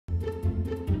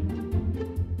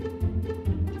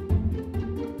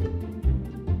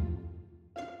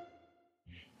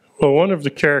Well, one of the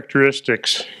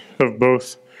characteristics of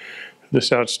both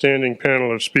this outstanding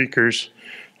panel of speakers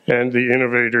and the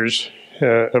innovators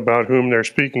about whom they're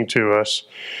speaking to us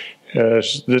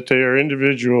is that they are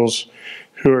individuals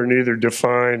who are neither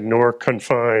defined nor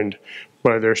confined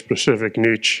by their specific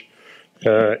niche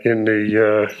in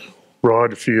the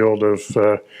broad field of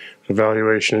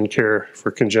evaluation and care for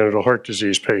congenital heart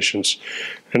disease patients.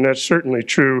 And that's certainly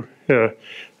true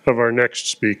of our next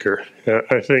speaker.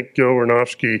 I think Gil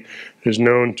Wernovsky is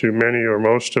known to many or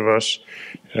most of us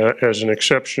as an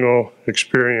exceptional,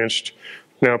 experienced,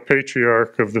 now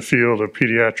patriarch of the field of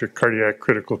pediatric cardiac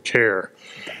critical care.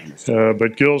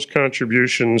 But Gil's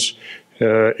contributions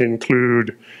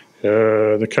include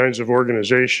the kinds of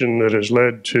organization that has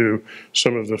led to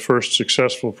some of the first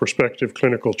successful prospective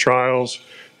clinical trials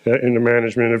in the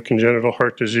management of congenital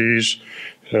heart disease,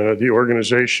 the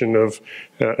organization of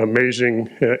amazing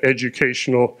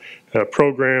educational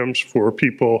programs for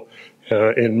people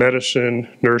in medicine,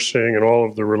 nursing, and all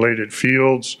of the related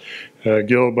fields.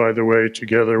 Gil, by the way,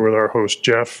 together with our host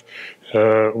Jeff,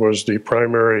 was the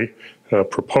primary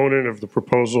proponent of the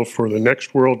proposal for the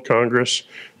next World Congress,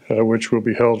 which will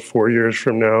be held 4 years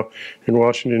from now in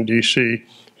Washington, D.C.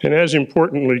 And as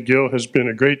importantly, Gil has been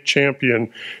a great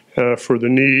champion for the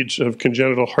needs of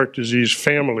congenital heart disease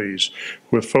families,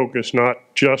 with focus not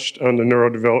just on the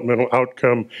neurodevelopmental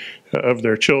outcome of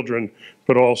their children,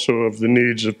 but also of the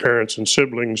needs of parents and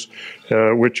siblings,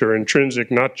 which are intrinsic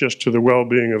not just to the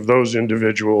well-being of those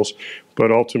individuals,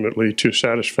 but ultimately to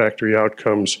satisfactory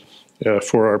outcomes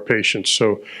for our patients.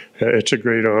 So it's a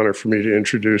great honor for me to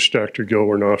introduce Dr. Gil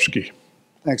Wernovsky.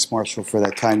 Thanks, Marshall, for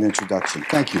that kind introduction.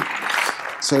 Thank you.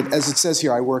 So as it says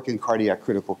here, I work in cardiac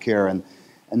critical care, and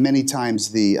many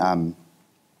times the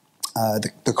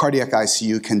cardiac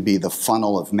ICU can be the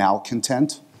funnel of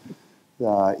malcontent.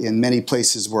 In many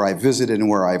places where I visited and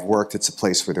where I've worked, it's a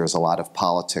place where there's a lot of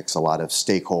politics, a lot of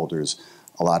stakeholders,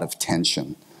 a lot of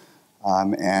tension.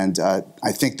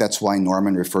 I think that's why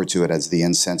Norman referred to it as the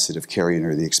insensitive care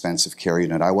unit or the expensive care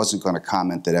unit. I wasn't going to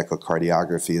comment that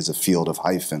echocardiography is a field of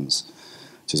hyphens,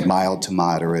 which is mild to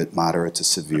moderate, moderate to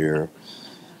severe,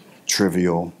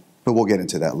 trivial, but we'll get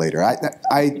into that later.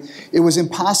 It was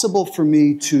impossible for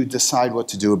me to decide what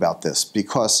to do about this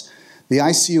because the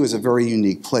ICU is a very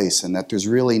unique place and that there's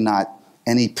really not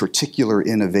any particular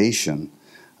innovation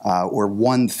or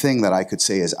one thing that I could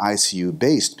say is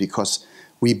ICU-based, because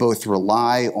we both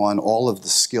rely on all of the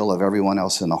skill of everyone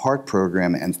else in the heart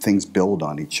program and things build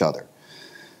on each other.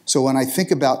 So when I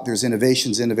think about there's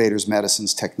innovations, innovators,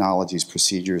 medicines, technologies,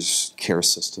 procedures, care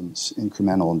systems,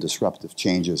 incremental and disruptive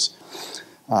changes,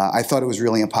 I thought it was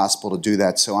really impossible to do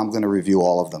that, so I'm going to review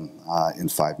all of them in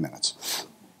 5 minutes.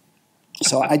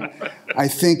 So I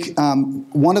think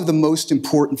one of the most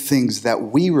important things that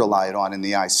we relied on in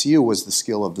the ICU was the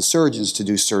skill of the surgeons to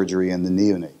do surgery in the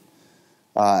neonate.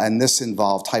 And this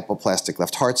involved hypoplastic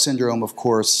left heart syndrome, of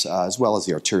course, as well as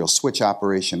the arterial switch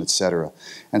operation, et cetera,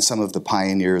 and some of the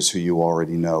pioneers who you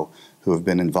already know who have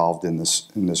been involved in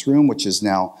this room, which is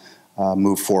now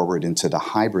moved forward into the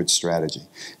hybrid strategy.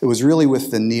 It was really with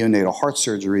the neonatal heart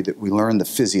surgery that we learned the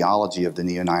physiology of the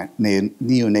neonatal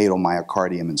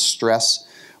myocardium and stress.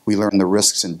 We learned the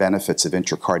risks and benefits of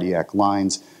intracardiac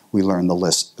lines. We learned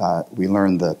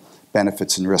the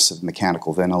benefits and risks of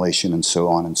mechanical ventilation, and so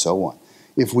on and so on.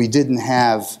 If we didn't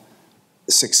have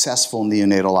successful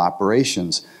neonatal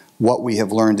operations, what we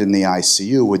have learned in the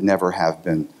ICU would never have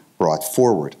been brought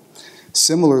forward.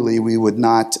 Similarly, we would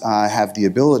not have the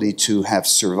ability to have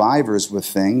survivors with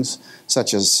things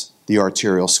such as the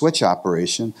arterial switch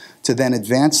operation to then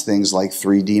advance things like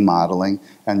 3D modeling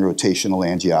and rotational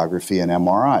angiography and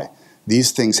MRI.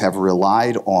 These things have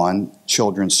relied on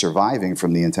children surviving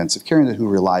from the intensive care unit who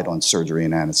relied on surgery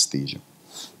and anesthesia.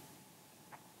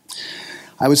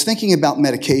 I was thinking about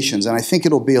medications, and I think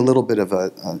it'll be a little bit of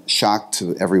a shock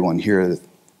to everyone here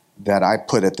that I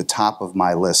put at the top of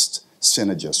my list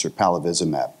Synagis or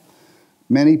palivizumab.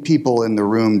 Many people in the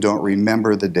room don't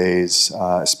remember the days,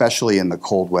 especially in the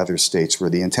cold weather states, where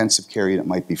the intensive care unit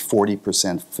might be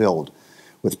 40% filled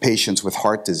with patients with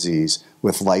heart disease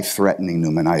with life-threatening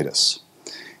pneumonitis.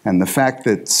 And the fact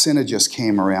that Synagis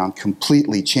came around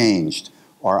completely changed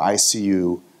our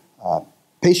ICU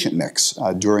patient mix,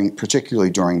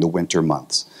 particularly during the winter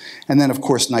months. And then, of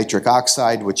course, nitric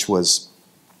oxide, which was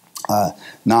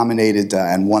nominated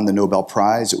and won the Nobel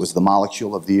Prize. It was the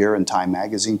molecule of the year in Time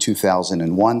magazine,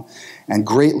 2001, and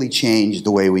greatly changed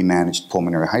the way we managed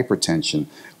pulmonary hypertension,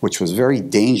 which was very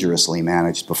dangerously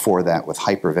managed before that with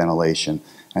hyperventilation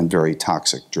and very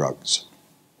toxic drugs.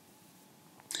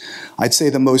 I'd say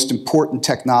the most important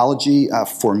technology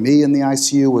for me in the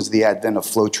ICU was the advent of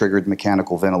flow-triggered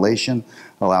mechanical ventilation,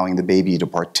 allowing the baby to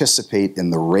participate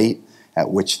in the rate at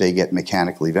which they get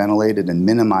mechanically ventilated and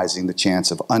minimizing the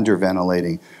chance of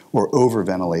underventilating or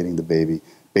overventilating the baby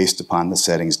based upon the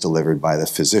settings delivered by the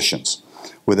physicians,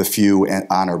 with a few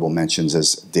honorable mentions,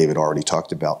 as David already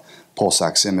talked about, pulse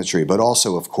oximetry, but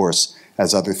also, of course,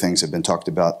 as other things have been talked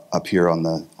about up here on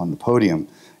the podium,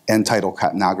 end-tidal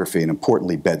capnography and,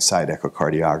 importantly, bedside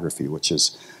echocardiography, which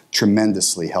has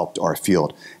tremendously helped our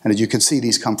field. And as you can see,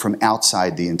 these come from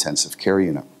outside the intensive care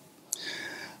unit.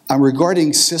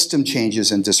 Regarding system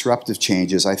changes and disruptive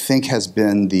changes, I think has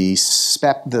been the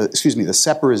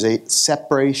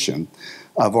separation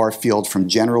of our field from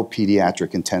general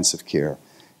pediatric intensive care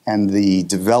and the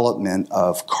development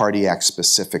of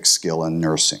cardiac-specific skill in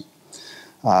nursing.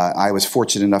 I was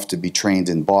fortunate enough to be trained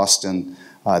in Boston.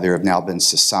 There have now been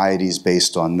societies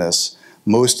based on this.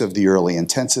 Most of the early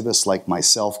intensivists, like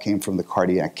myself, came from the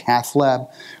cardiac cath lab,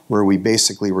 where we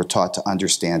basically were taught to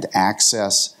understand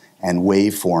access and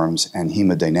waveforms and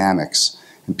hemodynamics.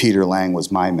 And Peter Lang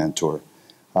was my mentor,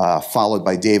 followed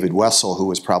by David Wessel, who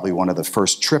was probably one of the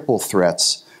first triple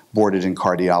threats boarded in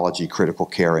cardiology, critical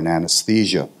care, and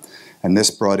anesthesia. And this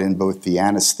brought in both the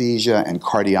anesthesia and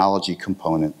cardiology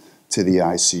component to the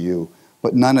ICU.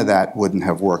 But none of that wouldn't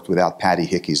have worked without Patty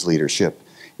Hickey's leadership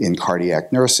in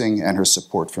cardiac nursing and her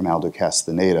support from Aldo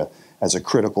Castaneda as a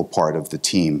critical part of the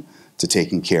team to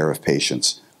taking care of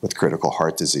patients with critical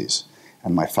heart disease.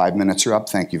 And my 5 minutes are up.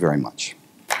 Thank you very much.